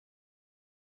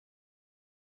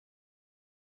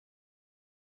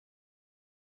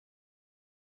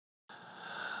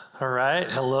All right.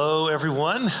 Hello,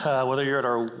 everyone. Whether you're at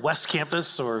our West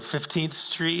Campus or 15th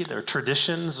Street or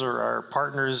Traditions or our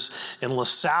partners in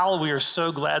LaSalle, we are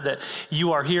so glad that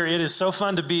you are here. It is so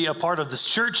fun to be a part of this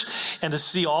church and to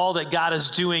see all that God is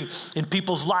doing in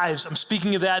people's lives. I'm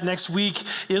speaking of that. Next week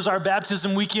is our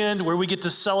baptism weekend where we get to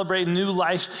celebrate new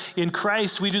life in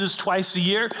Christ. We do this twice a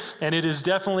year, and it is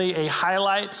definitely a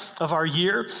highlight of our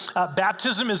year.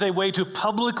 Baptism is a way to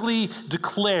publicly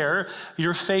declare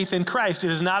your faith in Christ.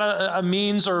 It is not a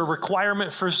means or a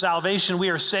requirement for salvation. We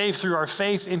are saved through our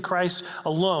faith in Christ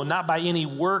alone, not by any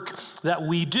work that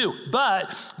we do.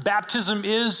 But baptism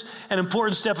is an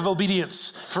important step of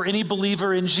obedience for any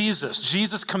believer in Jesus.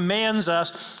 Jesus commands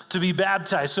us to be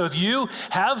baptized. So if you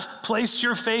have placed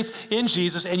your faith in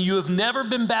Jesus and you have never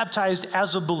been baptized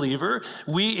as a believer,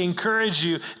 we encourage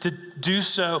you to do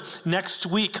so next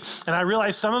week. And I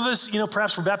realize some of us,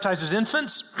 perhaps were baptized as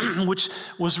infants, which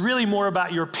was really more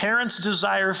about your parents'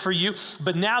 desire for you.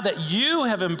 But now that you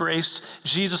have embraced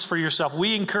Jesus for yourself,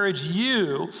 we encourage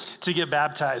you to get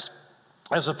baptized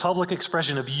as a public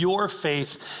expression of your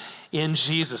faith in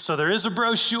Jesus. So there is a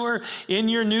brochure in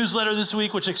your newsletter this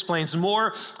week which explains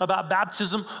more about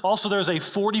baptism. Also, there's a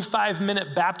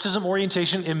 45-minute baptism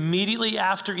orientation immediately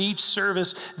after each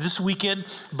service this weekend,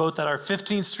 both at our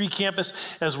 15th Street campus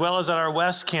as well as at our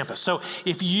West campus. So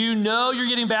if you know you're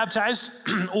getting baptized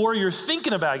or you're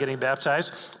thinking about getting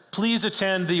baptized, please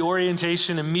attend the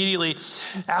orientation immediately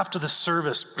after the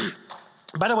service.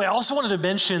 By the way, I also wanted to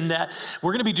mention that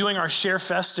we're going to be doing our Share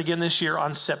Fest again this year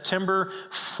on September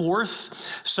 4th.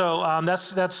 So I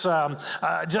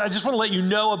just want to let you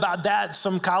know about that.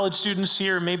 Some college students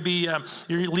here, maybe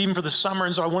you're leaving for the summer,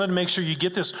 and so I wanted to make sure you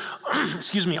get this,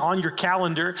 on your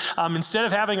calendar. Instead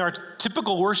of having our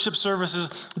typical worship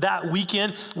services that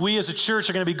weekend, we as a church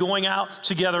are going to be going out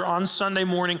together on Sunday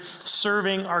morning,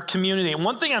 serving our community. And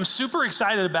one thing I'm super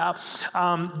excited about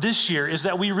this year is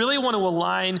that we really want to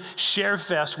align Share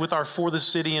Fest with our For the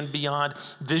City and Beyond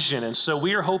vision. And so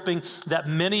we are hoping that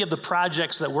many of the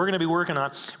projects that we're going to be working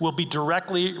on will be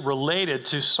directly related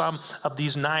to some of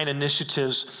these 9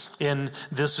 initiatives in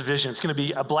this vision. It's going to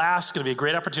be a blast. It's going to be a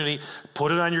great opportunity.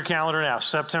 Put it on your calendar now,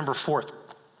 September 4th.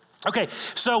 Okay,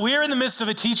 so we are in the midst of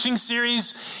a teaching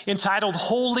series entitled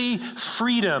Holy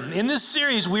Freedom. In this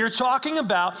series, we are talking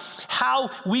about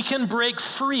how we can break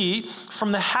free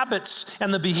from the habits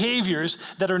and the behaviors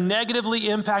that are negatively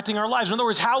impacting our lives. In other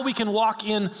words, how we can walk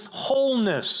in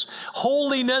wholeness.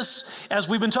 Holiness, as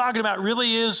we've been talking about,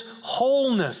 really is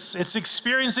wholeness. It's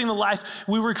experiencing the life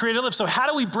we were created to live. So how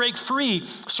do we break free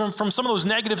from some of those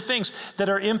negative things that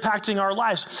are impacting our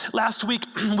lives? Last week,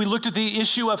 we looked at the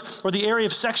issue or the area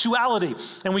of sexuality.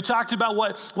 And we talked about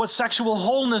what sexual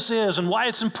wholeness is and why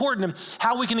it's important and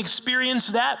how we can experience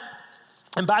that.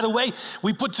 And by the way,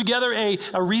 we put together a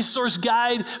resource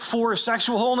guide for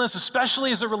sexual wholeness,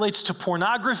 especially as it relates to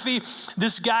pornography.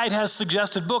 This guide has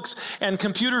suggested books and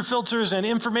computer filters and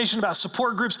information about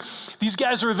support groups. These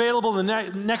guys are available in the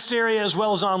next area as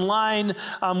well as online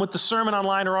with the sermon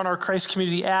online or on our Christ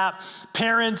Community app.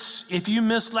 Parents, if you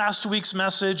missed last week's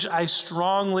message, I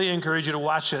strongly encourage you to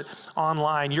watch it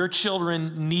online. Your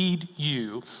children need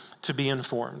you to be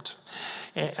informed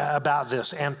about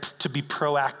this and to be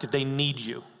proactive. They need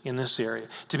you in this area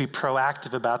to be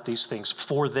proactive about these things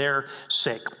for their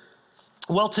sake.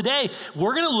 Well, today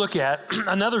we're going to look at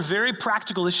another very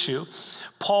practical issue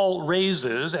Paul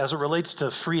raises as it relates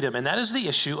to freedom, and that is the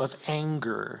issue of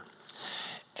anger.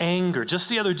 Anger. Just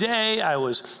the other day, I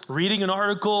was reading an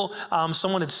article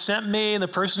someone had sent me, and the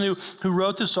person who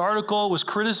wrote this article was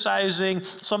criticizing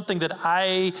something that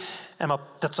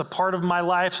that's a part of my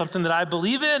life, something that I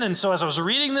believe in. And so as I was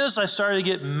reading this, I started to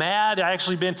get mad. I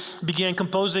actually began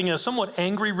composing a somewhat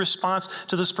angry response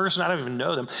to this person. I don't even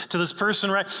know them. To this person,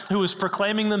 right, who was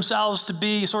proclaiming themselves to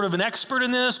be sort of an expert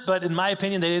in this, but in my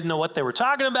opinion, they didn't know what they were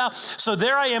talking about. So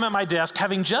there I am at my desk,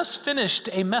 having just finished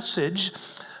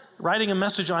writing a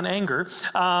message on anger,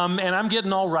 and I'm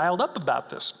getting all riled up about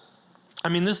this. I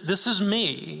mean, this is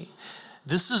me.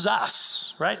 This is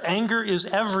us, right? Anger is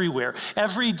everywhere.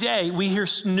 Every day we hear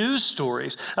news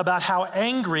stories about how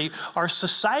angry our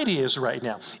society is right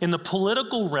now. In the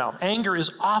political realm, anger is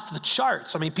off the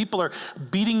charts. I mean, people are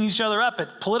beating each other up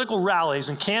at political rallies,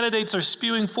 and candidates are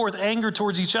spewing forth anger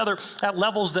towards each other at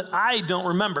levels that I don't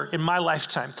remember in my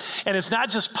lifetime. And it's not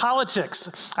just politics.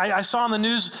 I saw on the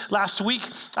news last week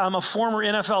a former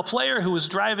NFL player who was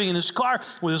driving in his car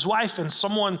with his wife, and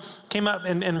someone came up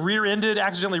and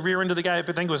accidentally rear-ended the guy. I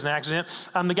think it was an accident.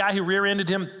 The guy who rear-ended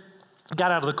him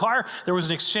got out of the car. There was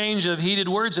an exchange of heated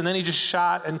words, and then he just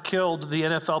shot and killed the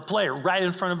NFL player right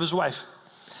in front of his wife.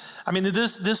 I mean,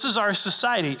 this is our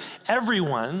society.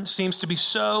 Everyone seems to be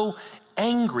so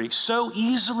angry, so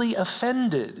easily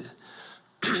offended.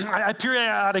 I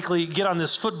periodically get on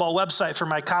this football website for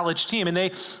my college team, and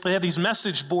they have these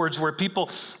message boards where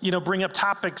people, bring up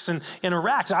topics and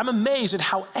interact. I'm amazed at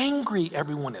how angry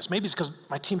everyone is. Maybe it's because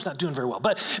my team's not doing very well,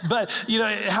 but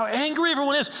how angry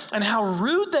everyone is and how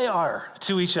rude they are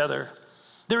to each other.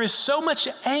 There is so much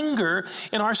anger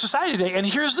in our society today, and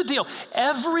here's the deal.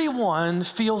 Everyone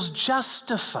feels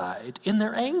justified in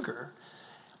their anger.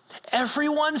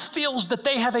 Everyone feels that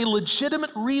they have a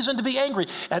legitimate reason to be angry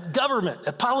at government,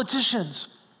 at politicians,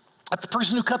 at the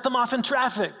person who cut them off in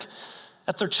traffic,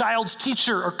 at their child's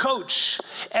teacher or coach.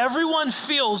 Everyone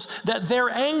feels that their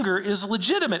anger is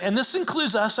legitimate, and this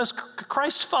includes us as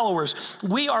Christ followers.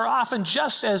 We are often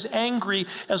just as angry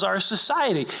as our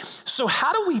society. So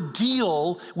how do we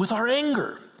deal with our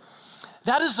anger?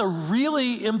 That is a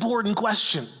really important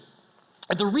question.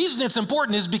 And the reason it's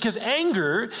important is because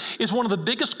anger is one of the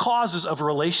biggest causes of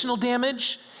relational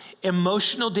damage,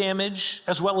 emotional damage,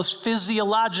 as well as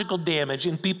physiological damage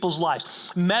in people's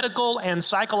lives. Medical and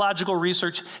psychological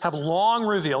research have long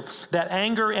revealed that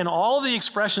anger and all the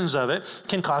expressions of it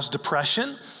can cause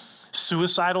depression,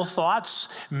 suicidal thoughts,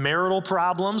 marital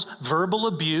problems, verbal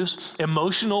abuse,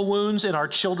 emotional wounds in our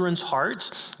children's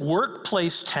hearts,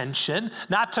 workplace tension,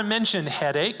 not to mention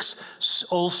headaches,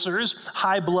 ulcers,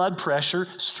 high blood pressure,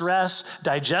 stress,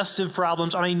 digestive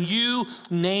problems. I mean, you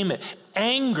name it.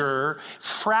 Anger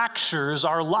fractures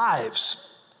our lives.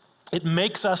 It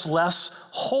makes us less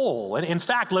whole. And in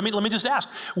fact, let me just ask,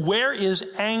 where is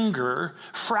anger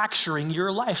fracturing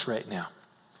your life right now?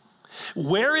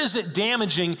 Where is it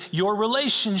damaging your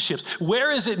relationships? Where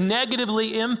is it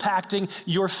negatively impacting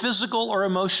your physical or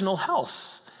emotional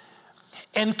health?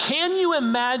 And can you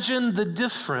imagine the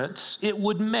difference it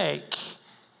would make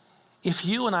if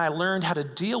you and I learned how to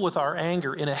deal with our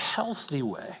anger in a healthy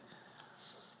way?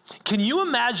 Can you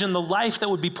imagine the life that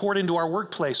would be poured into our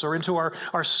workplace or into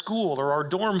our school or our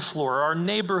dorm floor or our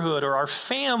neighborhood or our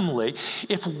family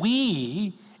if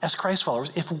we, as Christ followers,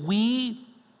 if we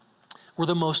were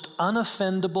the most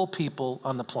unoffendable people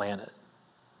on the planet?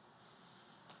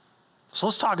 So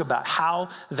let's talk about how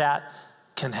that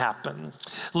can happen.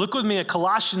 Look with me at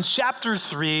Colossians chapter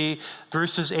 3,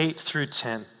 verses 8 through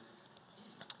 10.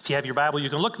 If you have your Bible, you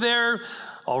can look there.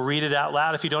 I'll read it out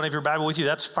loud. If you don't have your Bible with you,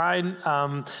 that's fine.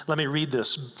 Let me read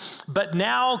this. But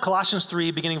now, Colossians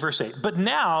 3, beginning verse 8. But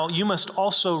now you must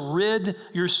also rid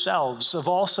yourselves of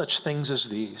all such things as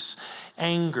these: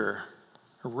 anger,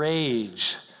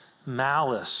 rage,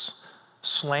 malice,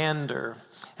 slander,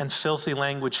 and filthy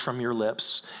language from your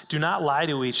lips. Do not lie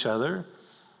to each other,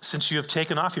 since you have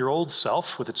taken off your old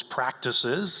self with its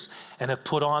practices and have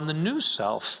put on the new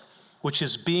self, which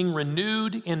is being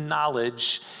renewed in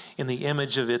knowledge in the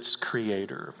image of its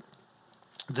creator.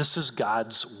 This is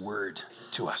God's word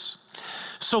to us.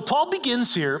 So Paul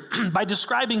begins here by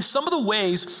describing some of the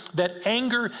ways that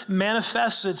anger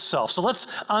manifests itself. So let's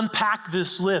unpack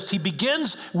this list. He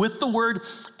begins with the word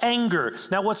anger.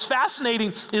 Now what's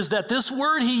fascinating is that this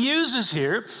word he uses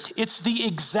here, it's the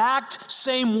exact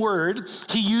same word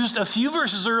he used a few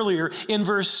verses earlier in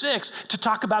verse 6 to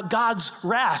talk about God's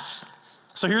wrath.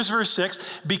 So here's verse 6.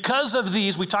 Because of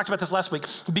these, we talked about this last week,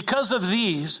 because of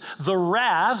these, the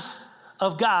wrath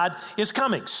of God is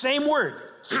coming. Same word.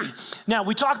 Now,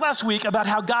 we talked last week about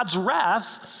how God's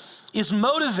wrath is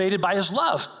motivated by his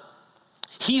love.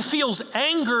 He feels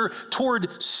anger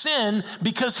toward sin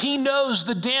because he knows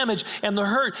the damage and the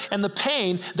hurt and the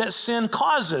pain that sin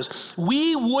causes.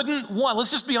 We wouldn't want,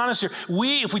 let's just be honest here,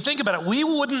 if we think about it, we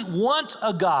wouldn't want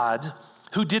a God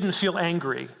who didn't feel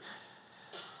angry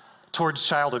towards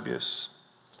child abuse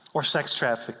or sex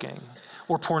trafficking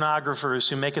or pornographers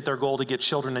who make it their goal to get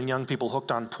children and young people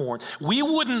hooked on porn. We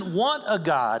wouldn't want a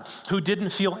God who didn't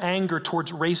feel anger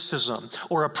towards racism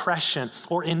or oppression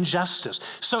or injustice.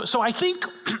 So I think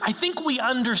we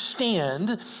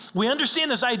understand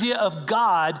this idea of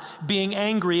God being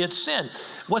angry at sin.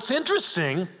 What's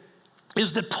interesting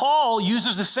is that Paul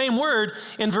uses the same word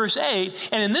in verse 8,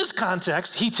 and in this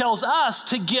context, he tells us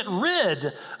to get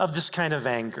rid of this kind of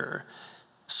anger.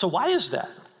 So why is that?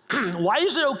 Why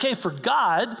is it okay for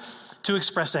God to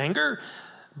express anger,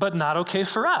 but not okay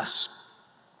for us?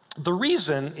 The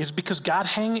reason is because God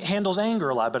handles anger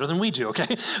a lot better than we do,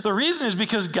 okay? The reason is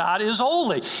because God is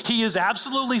holy. He is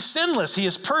absolutely sinless. He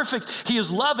is perfect. He is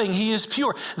loving. He is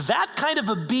pure. That kind of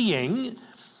a being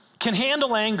can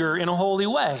handle anger in a holy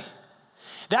way.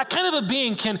 That kind of a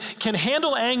being can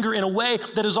handle anger in a way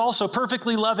that is also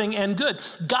perfectly loving and good.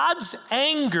 God's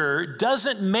anger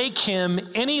doesn't make him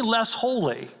any less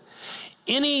holy.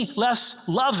 any less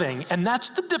loving. And that's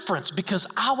the difference, because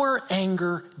our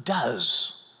anger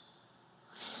does.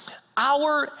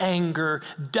 Our anger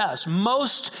does.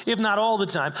 Most, if not all the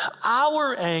time,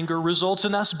 our anger results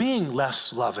in us being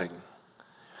less loving.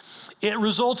 It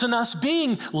results in us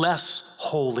being less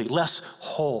holy, less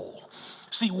whole.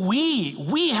 See,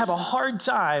 we have a hard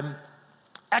time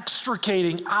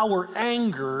extricating our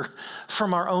anger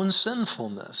from our own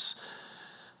sinfulness,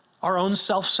 our own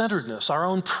self-centeredness, our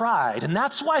own pride. And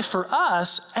that's why for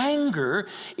us, anger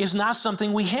is not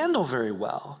something we handle very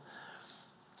well.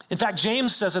 In fact,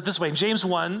 James says it this way. In James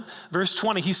 1, verse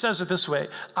 20, he says it this way: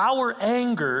 our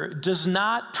anger does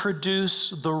not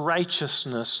produce the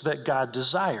righteousness that God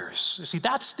desires. You see,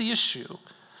 that's the issue.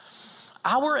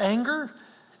 Our anger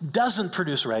doesn't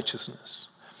produce righteousness.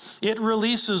 It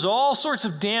releases all sorts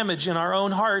of damage in our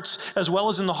own hearts, as well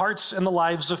as in the hearts and the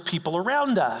lives of people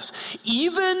around us,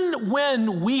 even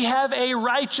when we have a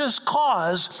righteous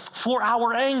cause for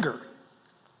our anger.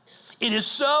 It is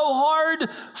so hard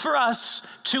for us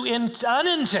to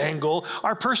unentangle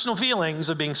our personal feelings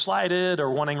of being slighted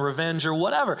or wanting revenge or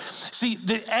whatever. See,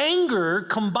 the anger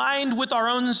combined with our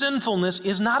own sinfulness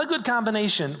is not a good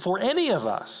combination for any of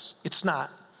us. It's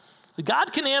not.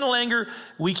 God can handle anger,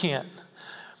 we can't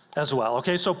as well.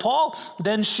 Okay, so Paul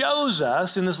then shows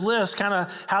us in this list kind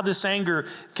of how this anger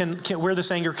where this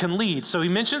anger can lead. So he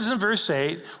mentions in verse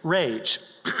 8, rage.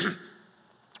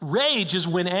 Rage is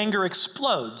when anger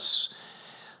explodes.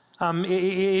 It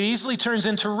easily turns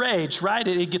into rage, right?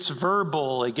 It gets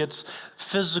verbal, it gets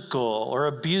physical or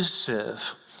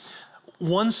abusive.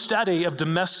 One study of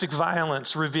domestic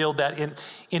violence revealed that in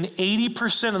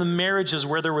 80% of the marriages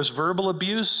where there was verbal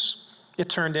abuse, it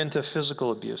turned into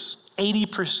physical abuse.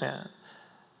 80%.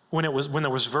 When there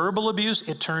was verbal abuse,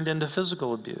 it turned into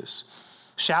physical abuse.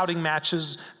 Shouting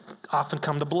matches often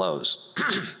come to blows.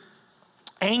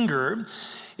 Anger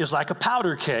is like a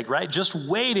powder keg, right? Just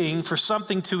waiting for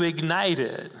something to ignite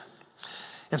it.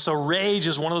 And so rage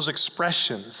is one of those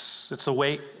expressions. It's the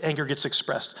way anger gets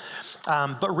expressed.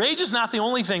 But rage is not the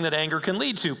only thing that anger can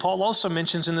lead to. Paul also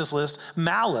mentions in this list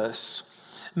malice.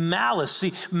 Malice.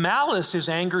 See, malice is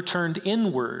anger turned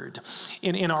inward.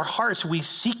 In our hearts, we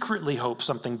secretly hope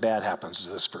something bad happens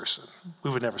to this person.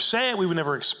 We would never say it, we would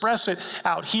never express it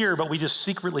out here, but we just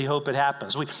secretly hope it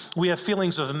happens. We have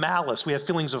feelings of malice, we have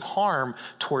feelings of harm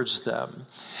towards them.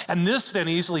 And this then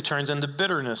easily turns into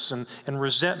bitterness and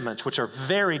resentment, which are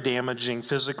very damaging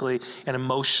physically and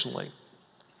emotionally.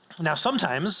 Now,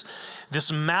 sometimes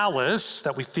this malice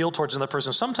that we feel towards another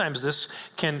person, sometimes this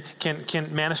can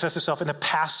manifest itself in a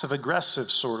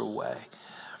passive-aggressive sort of way.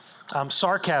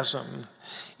 Sarcasm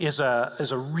is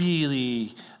a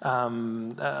really,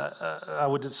 I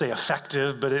wouldn't say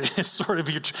effective, but it's sort of,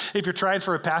 if you're trying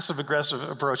for a passive-aggressive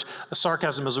approach,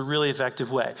 sarcasm is a really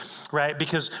effective way, right?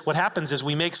 Because what happens is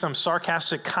we make some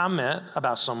sarcastic comment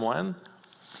about someone,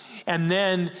 and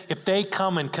then if they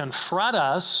come and confront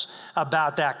us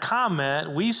about that comment,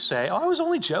 we say, oh, I was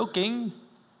only joking.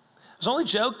 I was only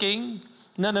joking.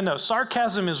 No.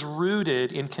 Sarcasm is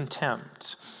rooted in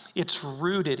contempt. It's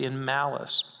rooted in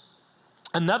malice.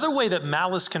 Another way that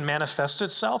malice can manifest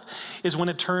itself is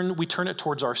when we turn it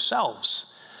towards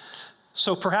ourselves.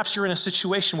 So perhaps you're in a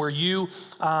situation where you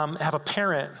have a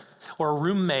parent or a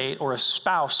roommate or a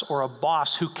spouse or a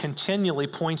boss who continually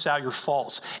points out your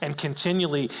faults and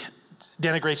continually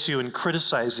denigrates you and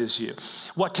criticizes you.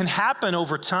 What can happen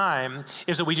over time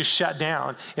is that we just shut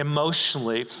down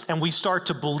emotionally and we start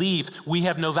to believe we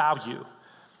have no value.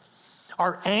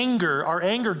 Our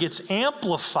anger gets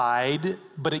amplified,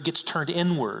 but it gets turned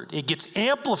inward. It gets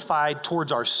amplified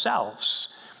towards ourselves,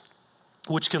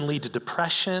 which can lead to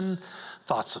depression,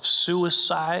 thoughts of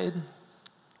suicide.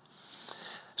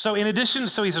 So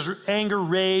he says anger,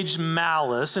 rage,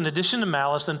 malice. In addition to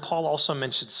malice, then Paul also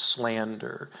mentions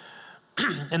slander.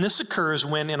 And this occurs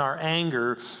when in our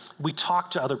anger, we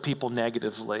talk to other people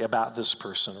negatively about this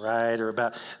person, right? Or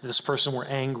about this person we're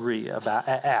angry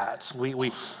at.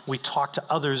 We talk to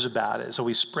others about it. So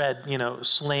we spread,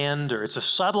 slander. It's a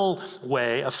subtle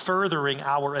way of furthering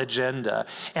our agenda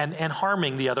and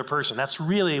harming the other person. That's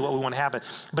really what we want to happen.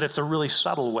 But it's a really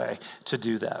subtle way to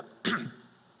do that.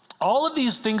 All of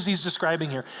these things he's describing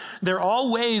here, they're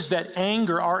all ways that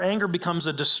our anger becomes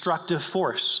a destructive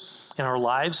force in our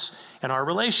lives and our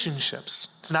relationships.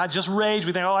 It's not just rage.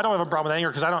 We think, I don't have a problem with anger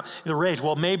because I don't rage.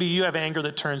 Well, maybe you have anger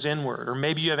that turns inward, or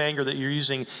maybe you have anger that you're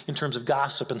using in terms of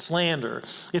gossip and slander.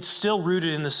 It's still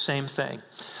rooted in the same thing.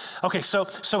 Okay, so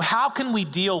how can we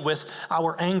deal with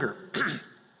our anger?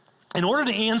 In order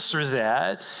to answer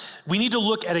that, we need to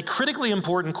look at a critically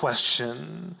important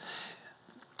question.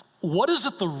 What is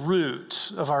at the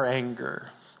root of our anger?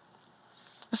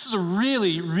 This is a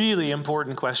really, really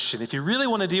important question. If you really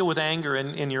want to deal with anger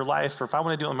in your life, or if I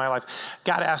want to deal with my life,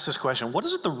 got to ask this question: what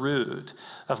is at the root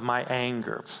of my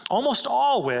anger? Almost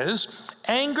always,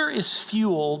 anger is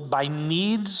fueled by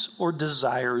needs or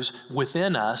desires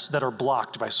within us that are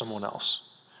blocked by someone else.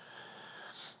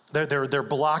 They're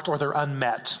blocked or they're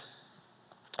unmet.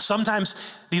 Sometimes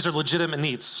these are legitimate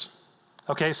needs,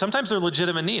 okay? Sometimes they're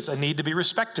legitimate needs. A need to be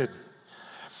respected,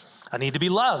 a need to be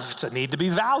loved, a need to be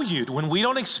valued. When we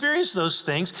don't experience those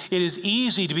things, it is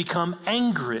easy to become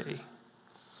angry.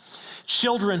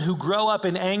 Children who grow up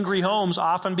in angry homes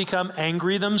often become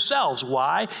angry themselves.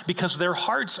 Why? Because their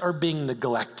hearts are being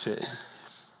neglected.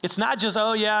 It's not just,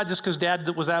 oh yeah, just because dad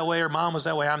was that way or mom was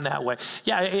that way, I'm that way.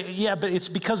 Yeah, but it's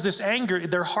because this anger,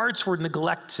 their hearts were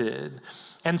neglected.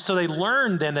 And so they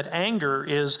learned then that anger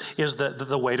is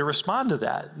the way to respond to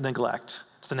that neglect.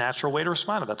 It's the natural way to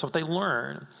respond to that. That's what they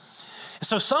learn.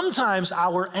 So sometimes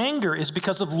our anger is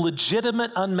because of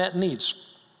legitimate unmet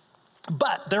needs.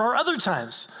 But there are other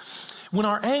times when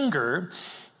our anger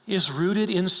is rooted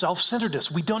in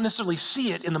self-centeredness. We don't necessarily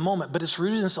see it in the moment, but it's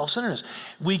rooted in self-centeredness.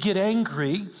 We get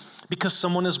angry because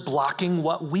someone is blocking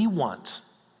what we want.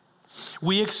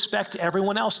 We expect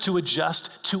everyone else to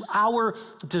adjust to our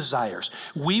desires.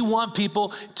 We want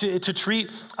people to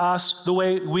treat us the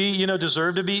way we,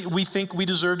 deserve to be. We think we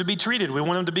deserve to be treated. We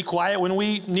want them to be quiet when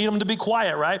we need them to be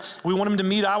quiet, right? We want them to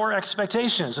meet our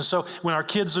expectations. And so when our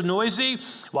kids are noisy,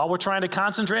 while we're trying to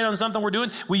concentrate on something we're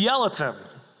doing, we yell at them,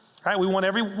 right? We want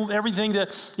everything to,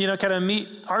 kind of meet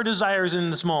our desires in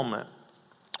this moment.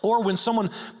 Or when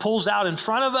someone pulls out in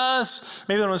front of us,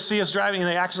 maybe they want to see us driving and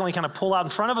they accidentally kind of pull out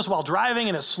in front of us while driving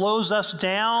and it slows us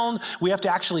down. We have to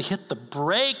actually hit the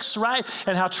brakes, right?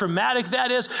 And how traumatic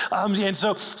that is. And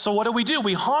so what do?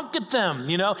 We honk at them,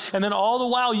 and then all the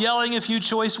while yelling a few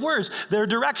choice words, their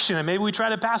direction. And maybe we try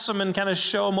to pass them and kind of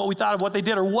show them what we thought of what they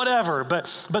did or whatever. But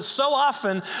so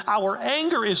often our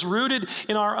anger is rooted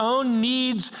in our own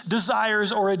needs,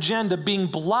 desires, or agenda being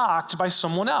blocked by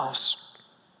someone else.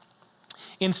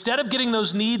 Instead of getting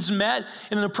those needs met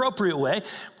in an appropriate way,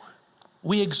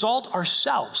 we exalt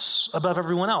ourselves above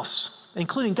everyone else,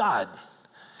 including God.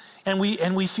 And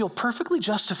we feel perfectly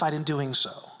justified in doing so.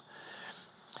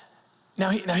 Now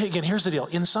again, here's the deal.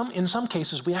 In some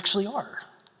cases, we actually are.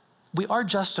 We are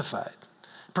justified.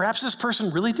 Perhaps this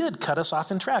person really did cut us off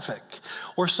in traffic,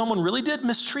 or someone really did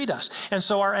mistreat us, and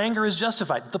so our anger is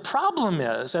justified. The problem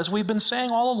is, as we've been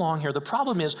saying all along here, the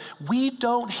problem is we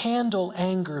don't handle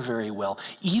anger very well,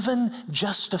 even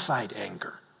justified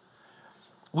anger.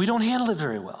 We don't handle it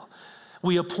very well.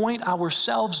 We appoint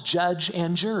ourselves judge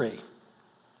and jury.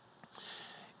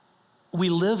 We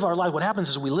live our life. What happens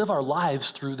is we live our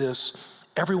lives through this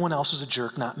everyone else is a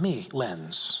jerk, not me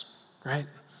lens, right?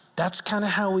 That's kind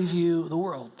of how we view the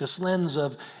world, this lens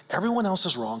of everyone else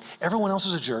is wrong, everyone else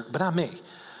is a jerk, but not me.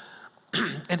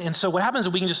 And so what happens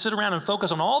is we can just sit around and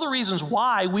focus on all the reasons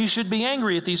why we should be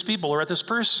angry at these people or at this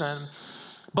person.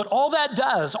 But all that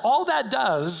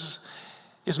does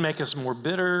is make us more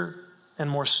bitter and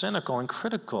more cynical and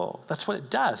critical. That's what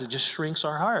it does. It just shrinks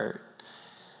our heart.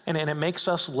 And it makes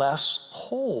us less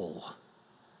whole.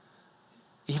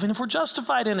 Even if we're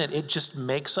justified in it, it just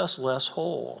makes us less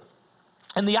whole.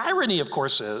 And the irony, of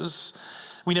course, is,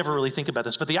 we never really think about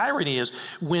this, but the irony is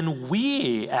when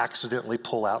we accidentally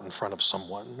pull out in front of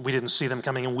someone, we didn't see them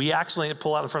coming, and we accidentally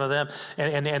pull out in front of them,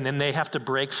 and then they have to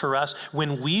brake for us.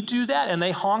 When we do that and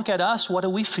they honk at us, what do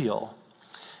we feel?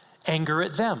 Anger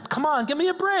at them. Come on, give me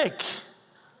a break.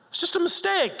 It's just a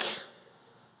mistake.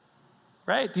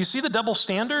 Right? Do you see the double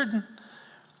standard?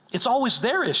 It's always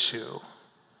their issue.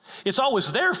 It's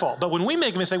always their fault. But when we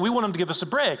make a mistake, we want them to give us a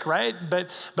break, right?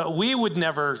 But we would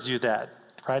never do that,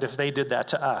 right, if they did that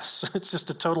to us. It's just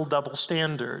a total double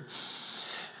standard.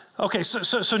 Okay,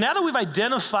 so now that we've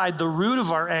identified the root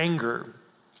of our anger,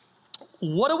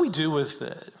 what do we do with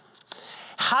it?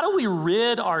 How do we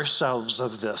rid ourselves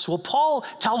of this? Well, Paul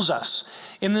tells us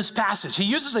in this passage, he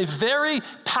uses a very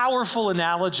powerful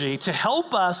analogy to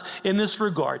help us in this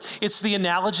regard. It's the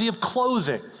analogy of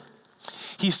clothing.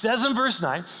 He says in verse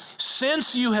 9,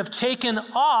 since you have taken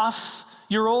off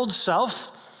your old self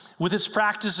with its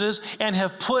practices and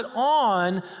have put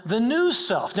on the new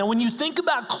self. Now, when you think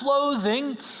about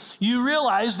clothing, you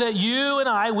realize that you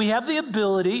and we have the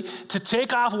ability to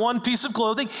take off one piece of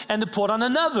clothing and to put on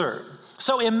another.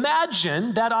 So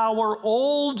imagine that our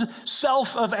old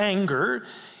self of anger,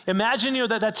 imagine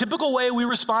that typical way we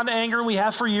respond to anger and we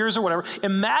have for years or whatever,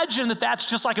 imagine that that's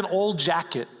just like an old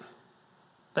jacket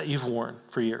that you've worn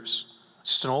for years.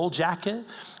 It's just an old jacket.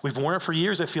 We've worn it for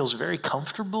years. It feels very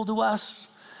comfortable to us.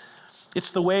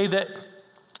 It's the way that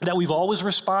that we've always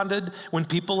responded when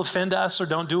people offend us or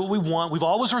don't do what we want. We've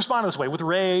always responded this way with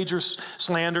rage or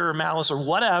slander or malice or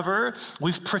whatever.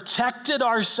 We've protected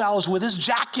ourselves with this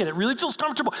jacket. It really feels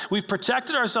comfortable. We've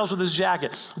protected ourselves with this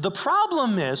jacket. The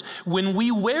problem is when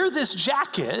we wear this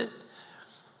jacket,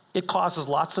 it causes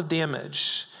lots of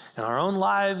damage in our own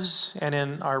lives and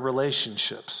in our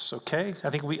relationships, okay? I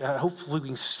think hopefully we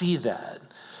can see that.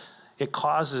 It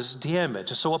causes damage.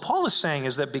 And so what Paul is saying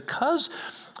is that because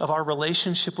of our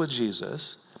relationship with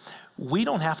Jesus, we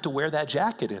don't have to wear that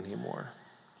jacket anymore.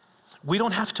 We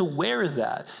don't have to wear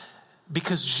that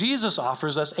because Jesus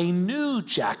offers us a new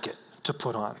jacket to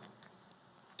put on.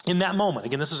 In that moment,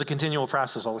 again, this is a continual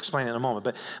process. I'll explain it in a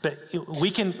moment. But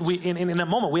in that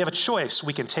moment, we have a choice.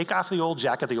 We can take off the old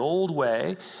jacket, the old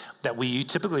way that we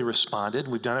typically responded.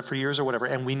 We've done it for years or whatever,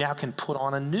 and we now can put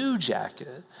on a new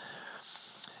jacket.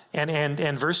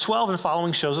 And verse 12 and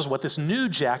following shows us what this new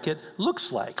jacket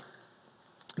looks like.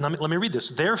 Let me read this.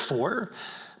 Therefore,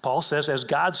 Paul says, as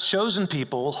God's chosen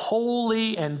people,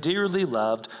 holy and dearly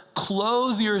loved,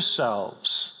 clothe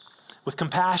yourselves with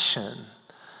compassion,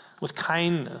 with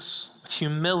kindness, with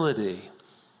humility,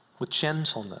 with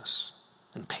gentleness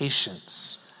and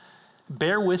patience.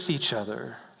 Bear with each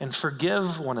other and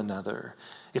forgive one another.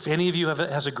 If any of you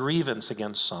has a grievance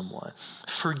against someone,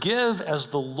 forgive as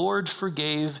the Lord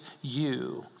forgave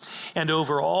you. And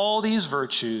over all these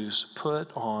virtues,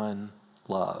 put on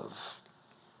love.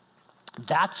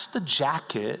 That's the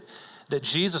jacket that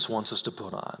Jesus wants us to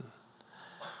put on.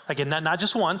 Again, not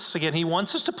just once. Again, he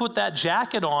wants us to put that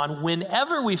jacket on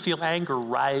whenever we feel anger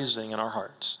rising in our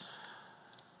hearts.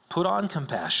 Put on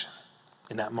compassion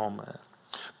in that moment.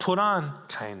 Put on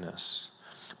kindness.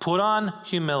 Put on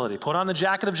humility. Put on the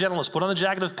jacket of gentleness. Put on the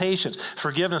jacket of patience,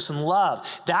 forgiveness, and love.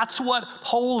 That's what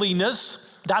wholeness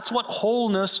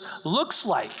looks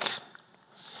like.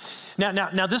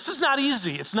 Now, this is not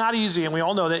easy. It's not easy, and we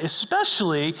all know that,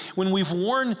 especially when we've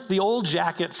worn the old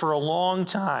jacket for a long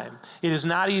time. It is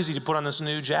not easy to put on this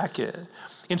new jacket.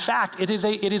 In fact, it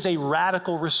is a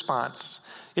radical response.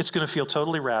 It's going to feel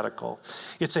totally radical.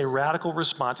 It's a radical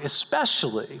response,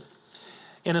 especially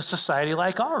in a society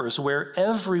like ours, where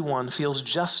everyone feels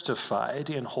justified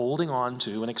in holding on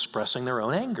to and expressing their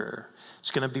own anger.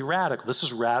 It's going to be radical. This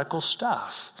is radical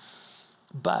stuff.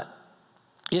 But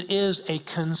it is a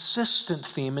consistent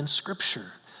theme in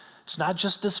Scripture. It's not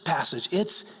just this passage.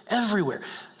 It's everywhere.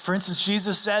 For instance,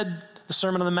 Jesus said, the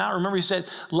Sermon on the Mount, remember he said,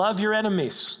 love your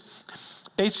enemies.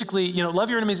 Basically, love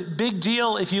your enemies. Big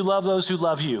deal if you love those who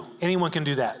love you. Anyone can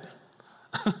do that.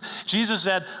 Jesus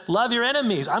said, love your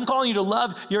enemies. I'm calling you to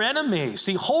love your enemies.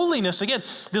 See, holiness, again,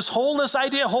 this wholeness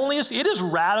idea, holiness, it is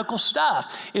radical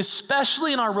stuff,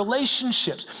 especially in our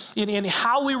relationships, in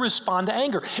how we respond to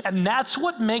anger. And that's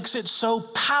what makes it so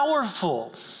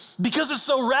powerful. Because it's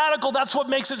so radical, that's what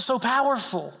makes it so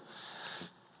powerful.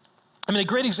 I mean, a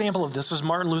great example of this is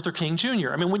Martin Luther King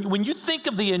Jr. I mean, when you think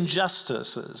of the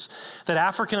injustices that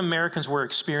African Americans were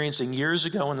experiencing years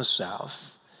ago in the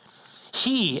South,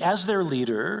 he, as their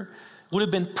leader, would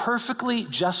have been perfectly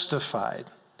justified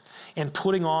in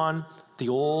putting on the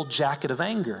old jacket of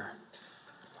anger.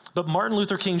 But Martin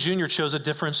Luther King Jr. chose a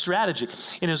different strategy.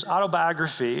 In his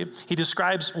autobiography, he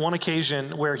describes one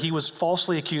occasion where he was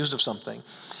falsely accused of something.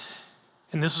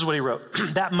 And this is what he wrote.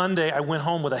 That Monday, I went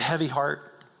home with a heavy heart.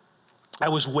 I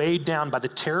was weighed down by the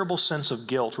terrible sense of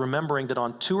guilt, remembering that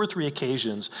on 2 or 3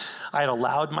 occasions, I had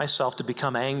allowed myself to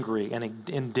become angry and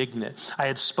indignant. I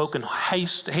had spoken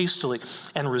hastily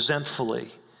and resentfully.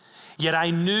 Yet I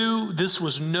knew this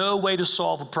was no way to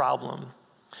solve a problem.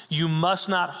 You must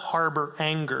not harbor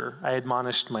anger, I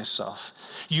admonished myself.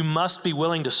 You must be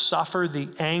willing to suffer the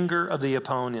anger of the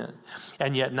opponent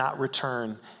and yet not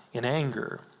return in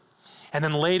anger. And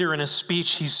then later in his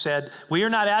speech, he said, we are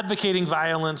not advocating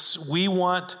violence. We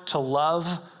want to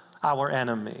love our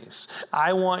enemies.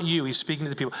 I want you, he's speaking to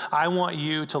the people, I want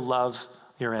you to love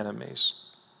your enemies.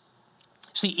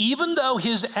 See, even though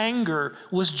his anger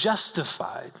was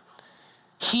justified,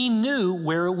 he knew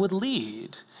where it would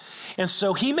lead. And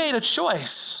so he made a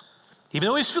choice. Even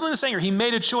though he's feeling this anger, he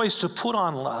made a choice to put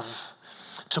on love,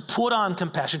 to put on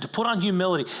compassion, to put on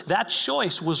humility. That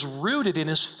choice was rooted in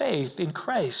his faith in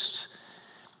Christ.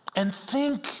 And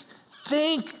think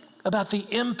about the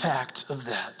impact of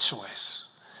that choice.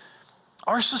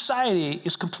 Our society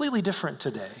is completely different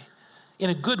today in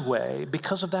a good way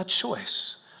because of that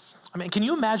choice. I mean, can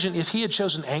you imagine if he had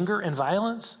chosen anger and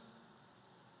violence?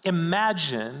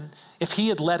 Imagine if he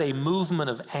had led a movement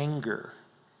of anger.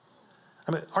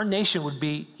 I mean, our nation would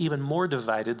be even more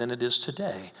divided than it is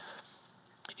today.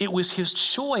 It was his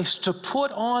choice to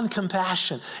put on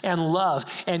compassion and love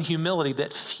and humility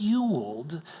that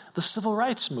fueled the civil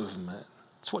rights movement.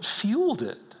 It's what fueled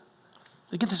it.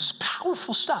 Again, this is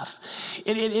powerful stuff.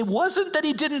 It wasn't that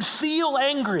he didn't feel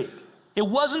angry. It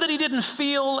wasn't that he didn't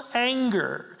feel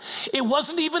anger. It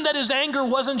wasn't even that his anger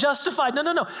wasn't justified.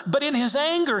 No. But in his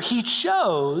anger, he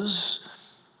chose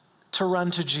to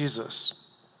run to Jesus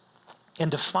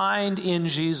and to find in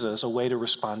Jesus a way to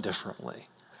respond differently.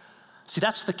 See,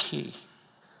 that's the key.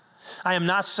 I am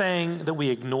not saying that we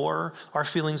ignore our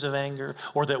feelings of anger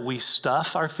or that we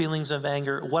stuff our feelings of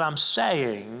anger. What I'm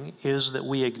saying is that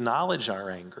we acknowledge our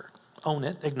anger, own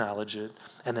it, acknowledge it,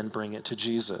 and then bring it to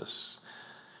Jesus.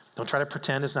 Don't try to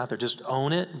pretend it's not there. Just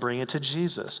own it, bring it to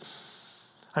Jesus.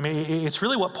 I mean, it's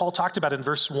really what Paul talked about in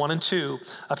verse 1 and 2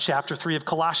 of chapter 3 of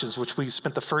Colossians, which we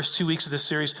spent the first 2 weeks of this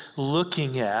series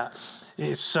looking at.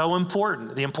 It's so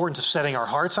important, the importance of setting our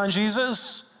hearts on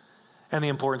Jesus and the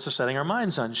importance of setting our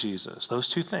minds on Jesus. Those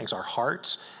two things, our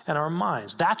hearts and our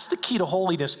minds. That's the key to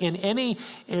holiness in any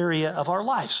area of our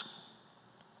lives.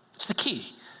 It's the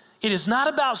key. It is not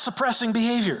about suppressing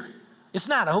behavior. It's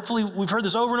not. Hopefully, we've heard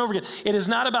this over and over again. It is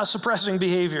not about suppressing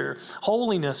behavior.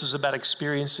 Holiness is about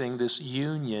experiencing this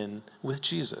union with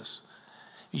Jesus.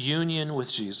 Union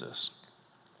with Jesus.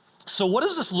 So what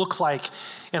does this look like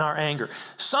in our anger?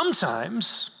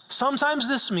 Sometimes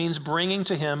this means bringing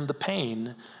to him the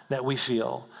pain that we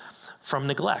feel from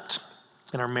neglect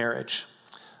in our marriage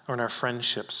or in our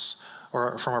friendships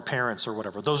or from our parents or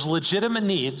whatever. Those legitimate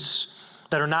needs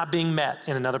that are not being met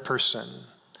in another person.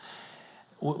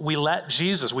 We let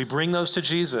Jesus, we bring those to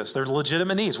Jesus. They're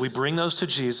legitimate needs. We bring those to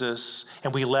Jesus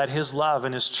and we let his love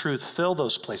and his truth fill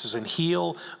those places and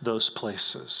heal those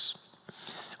places.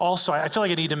 Also, I feel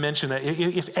like I need to mention that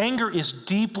if anger is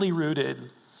deeply rooted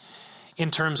in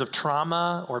terms of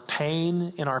trauma or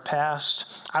pain in our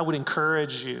past, I would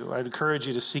encourage you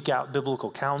to seek out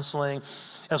biblical counseling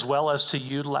as well as to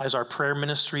utilize our prayer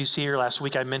ministries here. Last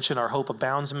week I mentioned our Hope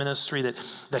Abounds ministry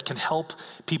that can help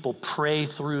people pray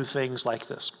through things like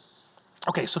this.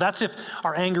 Okay, so that's if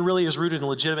our anger really is rooted in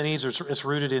legitimate needs or it's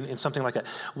rooted in something like that.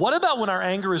 What about when our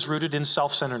anger is rooted in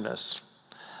self-centeredness,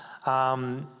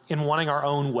 in wanting our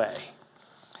own way?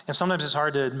 And sometimes it's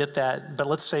hard to admit that, but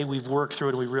let's say we've worked through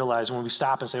it and we realize when we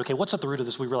stop and say, okay, what's at the root of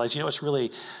this? We realize, it's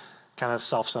really kind of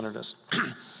self-centeredness.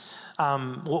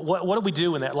 What do we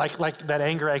do in that? Like that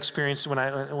anger I experienced when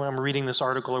I'm reading this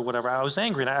article or whatever. I was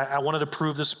angry and I wanted to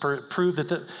prove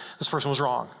that this person was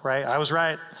wrong, right? I was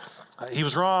right. He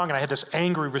was wrong, and I had this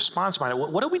angry response behind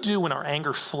it. What do we do when our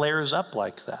anger flares up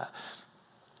like that?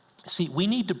 See, we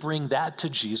need to bring that to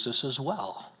Jesus as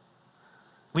well.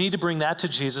 We need to bring that to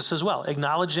Jesus as well,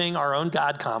 acknowledging our own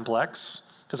God complex,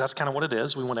 because that's kind of what it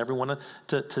is. We want everyone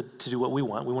to do what we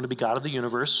want. We want to be God of the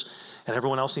universe, and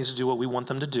everyone else needs to do what we want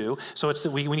them to do. So it's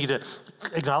that we need to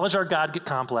acknowledge our God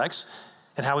complex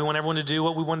and how we want everyone to do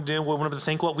what we want to do, we want them to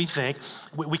think what we think.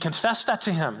 We confess that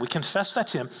to him. We confess that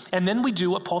to him. And then we do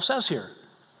what Paul says here.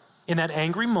 In that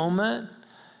angry moment,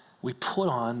 we put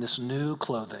on this new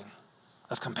clothing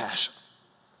of compassion.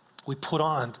 We put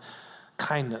on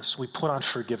kindness, we put on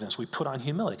forgiveness, we put on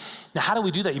humility. Now, how do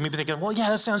we do that? You may be thinking, well, yeah,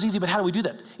 that sounds easy, but how do we do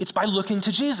that? It's by looking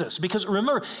to Jesus, because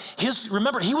remember,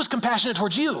 he was compassionate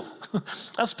towards you.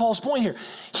 That's Paul's point here.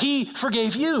 He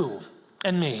forgave you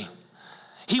and me.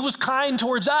 He was kind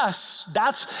towards us.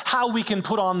 That's how we can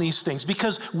put on these things,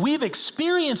 because we've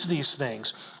experienced these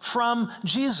things from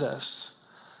Jesus.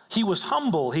 He was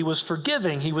humble, he was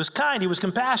forgiving, he was kind, he was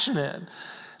compassionate.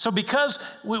 So because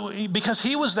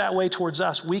he was that way towards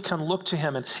us, we can look to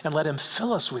him and let him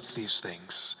fill us with these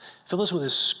things, fill us with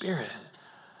his Spirit.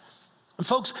 And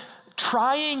folks,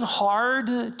 trying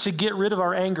hard to get rid of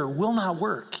our anger will not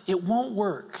work. It won't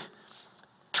work.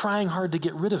 Trying hard to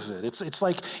get rid of it. It's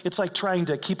like trying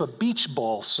to keep a beach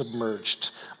ball submerged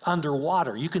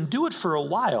underwater. You can do it for a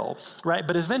while, right?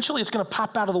 But eventually it's going to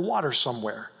pop out of the water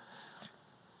somewhere.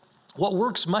 What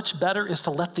works much better is to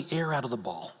let the air out of the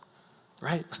ball.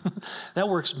 Right? That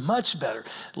works much better.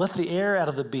 Let the air out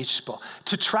of the beach ball.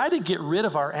 To try to get rid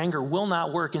of our anger will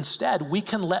not work. Instead, we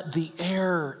can let the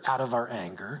air out of our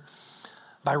anger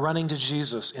by running to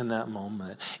Jesus in that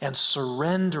moment and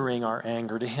surrendering our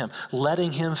anger to him,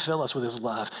 letting him fill us with his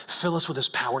love, fill us with his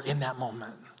power in that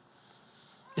moment.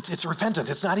 It's repentant.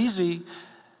 It's not easy,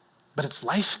 but it's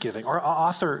life-giving. Our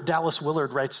author, Dallas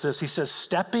Willard, writes this. He says,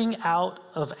 stepping out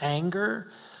of anger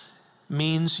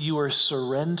means you are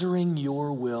surrendering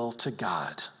your will to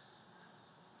God.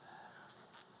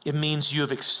 It means you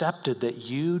have accepted that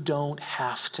you don't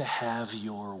have to have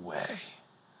your way.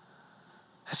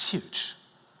 That's huge.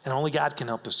 And only God can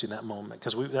help us do that moment,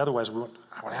 because otherwise I want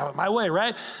to have it my way,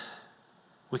 right?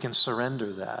 we can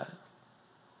surrender that.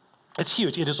 It's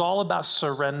huge. It is all about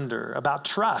surrender, about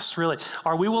trust, really.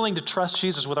 Are we willing to trust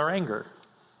Jesus with our anger?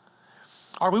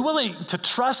 Are we willing to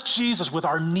trust Jesus with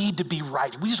our need to be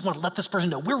right? We just want to let this person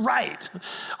know we're right.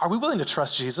 Are we willing to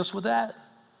trust Jesus with that?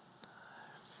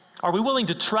 Are we willing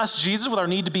to trust Jesus with our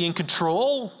need to be in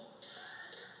control?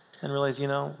 And realize, I'm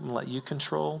going to let you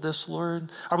control this, Lord?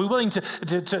 Are we willing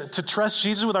to trust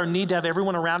Jesus with our need to have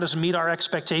everyone around us meet our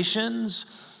expectations?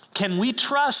 Can we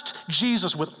trust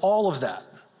Jesus with all of that?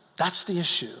 That's the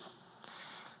issue.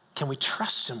 Can we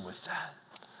trust him with that?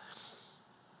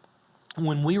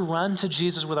 When we run to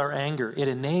Jesus with our anger, it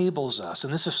enables us,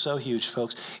 and this is so huge,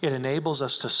 folks, it enables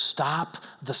us to stop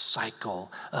the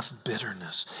cycle of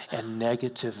bitterness and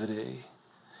negativity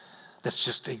that's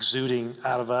just exuding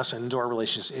out of us and into our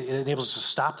relationships. It enables us to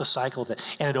stop the cycle of that.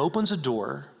 And it opens a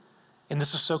door, and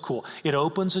this is so cool. It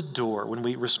opens a door when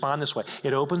we respond this way.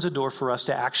 It opens a door for us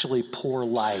to actually pour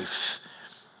life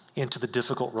into the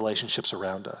difficult relationships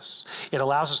around us. It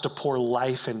allows us to pour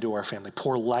life into our family,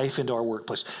 pour life into our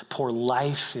workplace, pour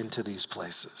life into these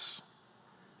places.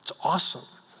 It's awesome.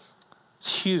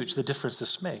 It's huge, the difference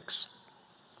this makes.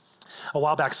 A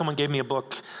while back, someone gave me a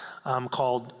book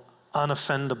called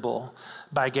Unoffendable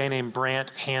by a guy named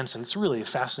Brant Hansen. It's really a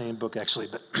fascinating book, actually.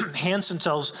 But Hansen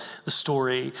tells the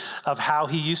story of how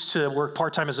he used to work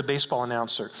part-time as a baseball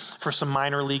announcer for some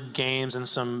minor league games and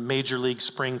some major league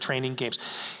spring training games.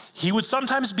 He would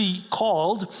sometimes be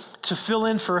called to fill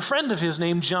in for a friend of his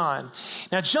named John.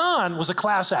 Now, John was a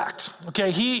class act,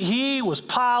 okay? He was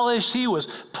polished, he was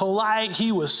polite,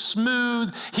 he was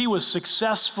smooth, he was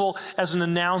successful as an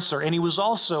announcer, and he was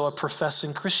also a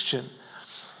professing Christian.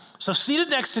 So seated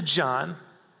next to John,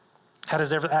 how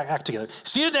does everything act together?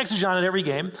 Seated next to John at every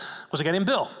game was a guy named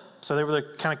Bill. So they were the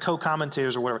kind of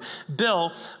co-commentators or whatever.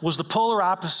 Bill was the polar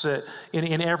opposite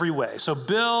in every way. So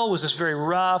Bill was this very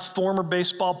rough former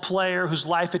baseball player whose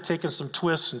life had taken some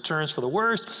twists and turns for the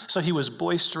worst. So he was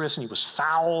boisterous and he was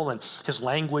foul and his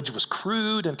language was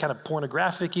crude and kind of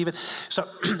pornographic even. So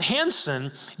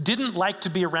Hansen didn't like to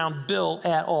be around Bill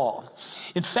at all.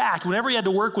 In fact, whenever he had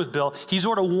to work with Bill, he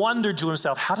sort of wondered to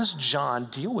himself, how does John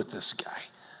deal with this guy?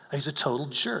 He's a total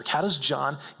jerk. How does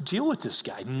John deal with this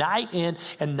guy night in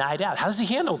and night out? How does he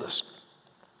handle this?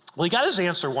 Well, he got his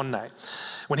answer one night.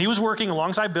 When he was working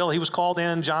alongside Bill, he was called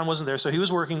in, John wasn't there, so he was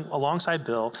working alongside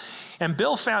Bill. And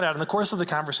Bill found out, in the course of the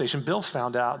conversation, Bill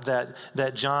found out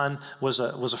that John was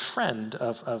a friend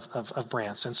of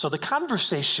Brant's. And so the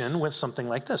conversation went something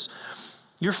like this.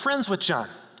 You're friends with John?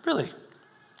 Really?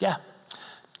 Yeah.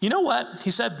 You know what?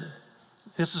 He said,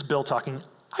 this is Bill talking,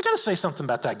 I got to say something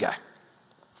about that guy.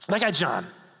 That guy, John,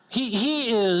 he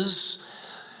is,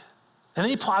 and then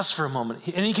he paused for a moment,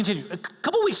 and he continued. A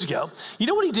couple weeks ago, you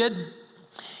know what he did?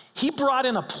 He brought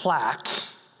in a plaque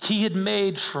he had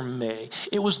made for me.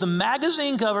 It was the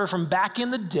magazine cover from back in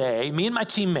the day, me and my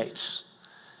teammates.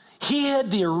 He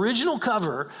had the original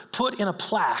cover put in a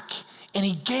plaque, and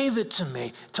he gave it to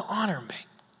me to honor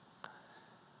me.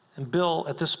 And Bill,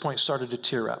 at this point, started to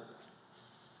tear up.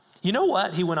 You know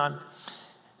what? He went on,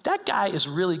 that guy is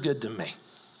really good to me.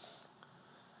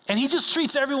 And he just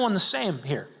treats everyone the same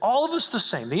here. All of us the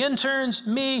same. The interns,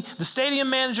 me, the stadium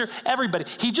manager, everybody.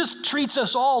 He just treats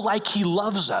us all like he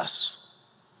loves us.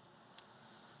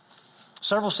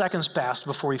 Several seconds passed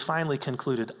before he finally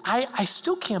concluded, I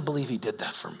still can't believe he did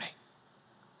that for me.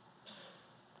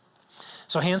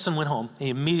 So Hansen went home. He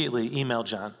immediately emailed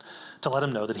John to let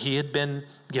him know that he had been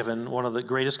given one of the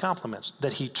greatest compliments,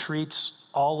 that he treats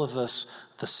all of us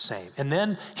the same. And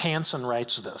then Hansen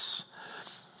writes this.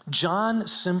 John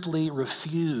simply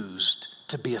refused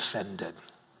to be offended.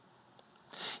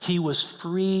 He was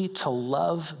free to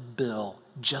love Bill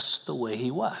just the way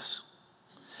he was.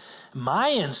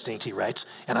 My instinct, he writes,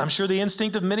 and I'm sure the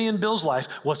instinct of many in Bill's life,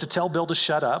 was to tell Bill to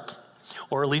shut up,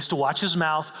 or at least to watch his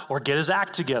mouth, or get his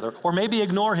act together, or maybe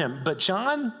ignore him. But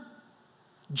John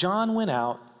went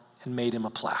out and made him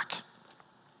a plaque.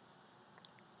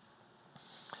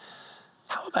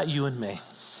 How about you and me?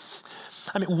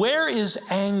 I mean, where is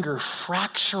anger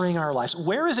fracturing our lives?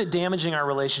 Where is it damaging our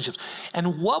relationships?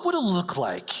 And what would it look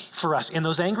like for us in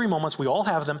those angry moments? We all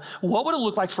have them. What would it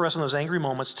look like for us in those angry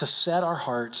moments to set our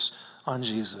hearts on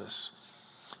Jesus?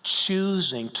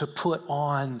 Choosing to put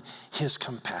on his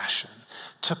compassion,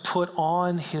 to put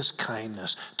on his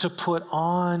kindness, to put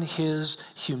on his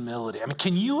humility. I mean,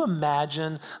 can you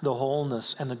imagine the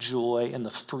wholeness and the joy and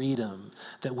the freedom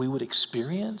that we would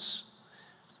experience?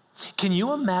 Can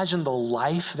you imagine the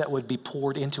life that would be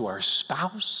poured into our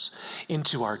spouse,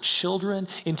 into our children,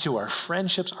 into our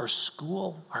friendships, our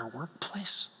school, our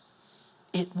workplace?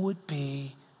 It would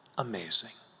be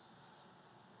amazing.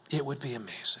 It would be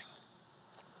amazing.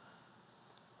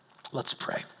 Let's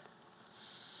pray.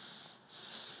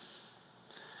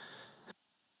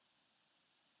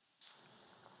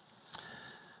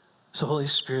 So Holy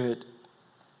Spirit,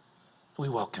 we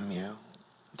welcome you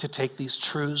to take these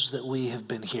truths that we have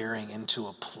been hearing and to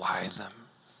apply them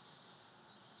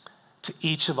to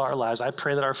each of our lives. I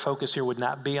pray that our focus here would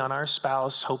not be on our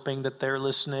spouse, hoping that they're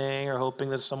listening or hoping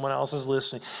that someone else is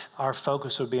listening. Our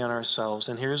focus would be on ourselves.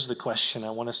 And here's the question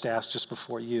I want us to ask just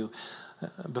before you,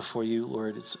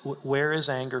 Lord. It's, where is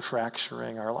anger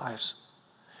fracturing our lives?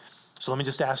 So let me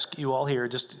just ask you all here,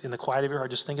 just in the quiet of your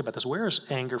heart, just think about this. Where is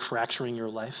anger fracturing your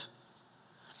life?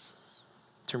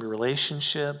 In terms of your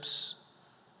relationships,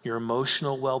 your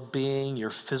emotional well-being,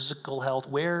 your physical health,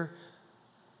 where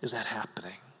is that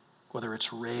happening? Whether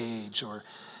it's rage or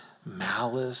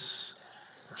malice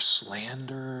or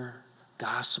slander,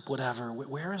 gossip, whatever,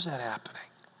 where is that happening?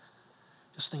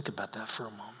 Just think about that for a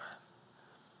moment.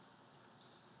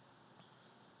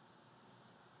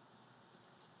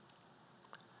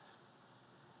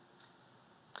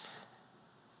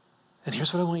 And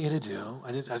here's what I want you to do.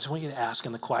 I just want you to ask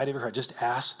in the quiet of your heart, just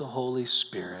ask the Holy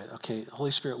Spirit, okay,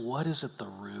 Holy Spirit, what is at the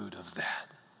root of that?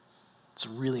 It's a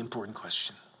really important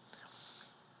question.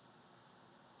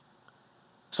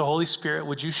 So Holy Spirit,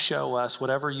 would you show us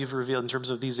whatever you've revealed in terms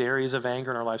of these areas of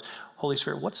anger in our lives? Holy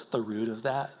Spirit, what's at the root of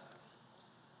that?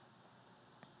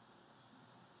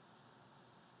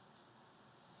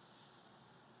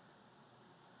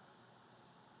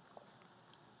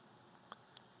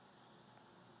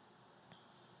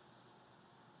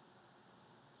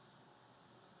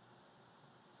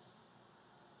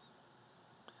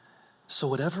 So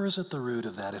whatever is at the root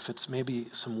of that, if it's maybe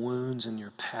some wounds in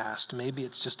your past, maybe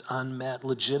it's just unmet,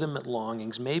 legitimate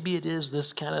longings, maybe it is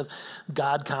this kind of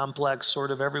God complex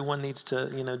sort of everyone needs to,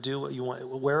 do what you want,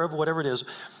 whatever it is,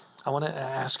 I want to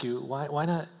ask you, why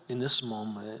not in this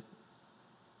moment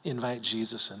invite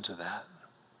Jesus into that?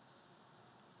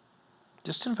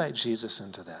 Just invite Jesus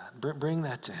into that. Bring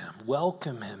that to him.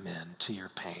 Welcome him into your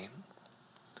pain.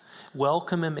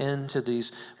 Welcome him into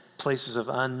these places of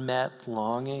unmet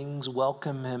longings.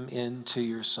 Welcome him into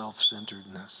your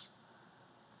self-centeredness.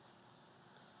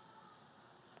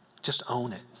 Just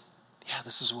own it. Yeah,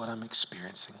 this is what I'm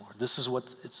experiencing, Lord. This is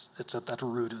what it's at the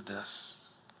root of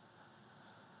this.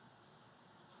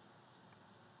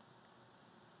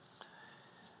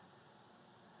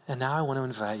 And now I want to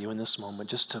invite you in this moment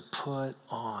just to put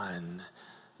on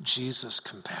Jesus'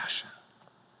 compassion.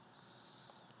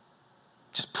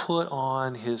 Just put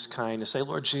on his kindness. Say,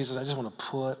 Lord Jesus, I just want to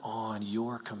put on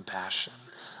your compassion.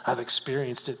 I've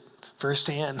experienced it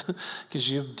firsthand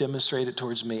because you've demonstrated it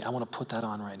towards me. I want to put that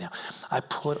on right now. I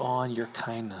put on your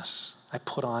kindness. I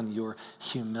put on your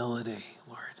humility,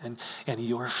 Lord, and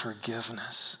your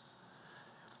forgiveness.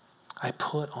 I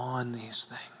put on these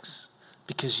things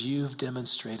because you've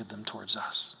demonstrated them towards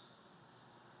us.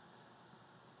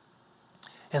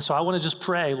 And so I want to just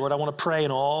pray, Lord, I want to pray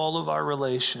in all of our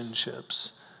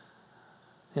relationships,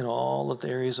 in all of the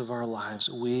areas of our lives,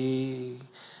 we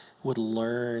would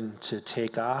learn to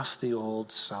take off the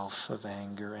old self of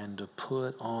anger and to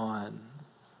put on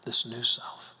this new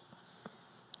self,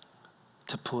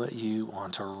 to put you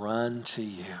on, to run to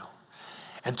you,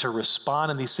 and to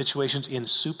respond in these situations in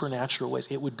supernatural ways.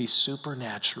 It would be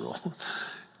supernatural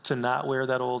to not wear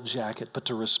that old jacket, but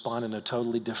to respond in a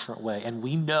totally different way. And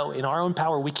we know in our own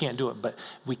power, we can't do it, but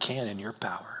we can in your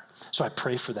power. So I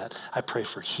pray for that. I pray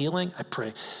for healing. I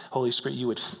pray, Holy Spirit, you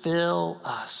would fill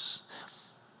us.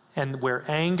 And where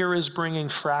anger is bringing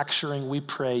fracturing, we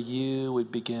pray you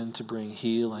would begin to bring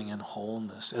healing and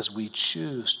wholeness as we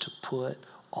choose to put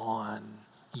on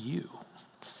you.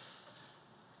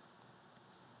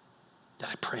 That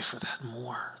I pray for that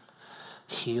more.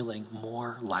 Healing,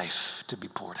 more life to be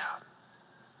poured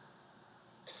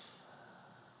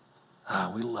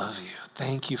out. We love you.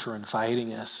 Thank you for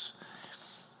inviting us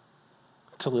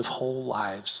to live whole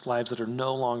lives that are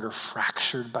no longer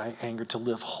fractured by anger, to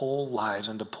live whole lives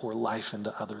and to pour life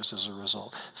into others as a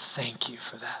result. Thank you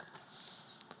for that.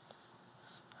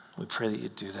 We pray that you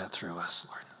do that through us,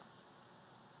 Lord.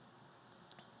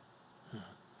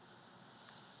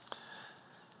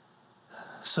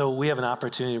 So we have an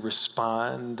opportunity to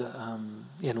respond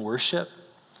in worship.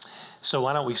 So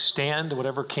why don't we stand,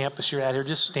 whatever campus you're at here,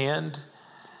 just stand.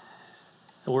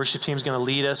 The worship team's going to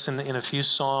lead us in a few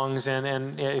songs.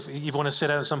 And if you want to sit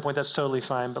down at some point, that's totally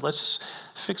fine. But let's just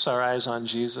fix our eyes on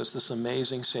Jesus, this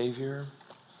amazing Savior.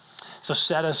 So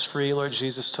set us free, Lord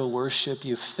Jesus, to worship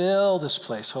you. Fill this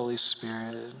place, Holy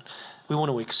Spirit. We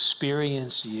want to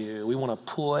experience you. We want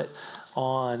to put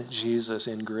on Jesus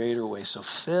in greater ways. So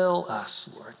fill us,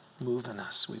 Lord. Move in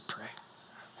us, we pray.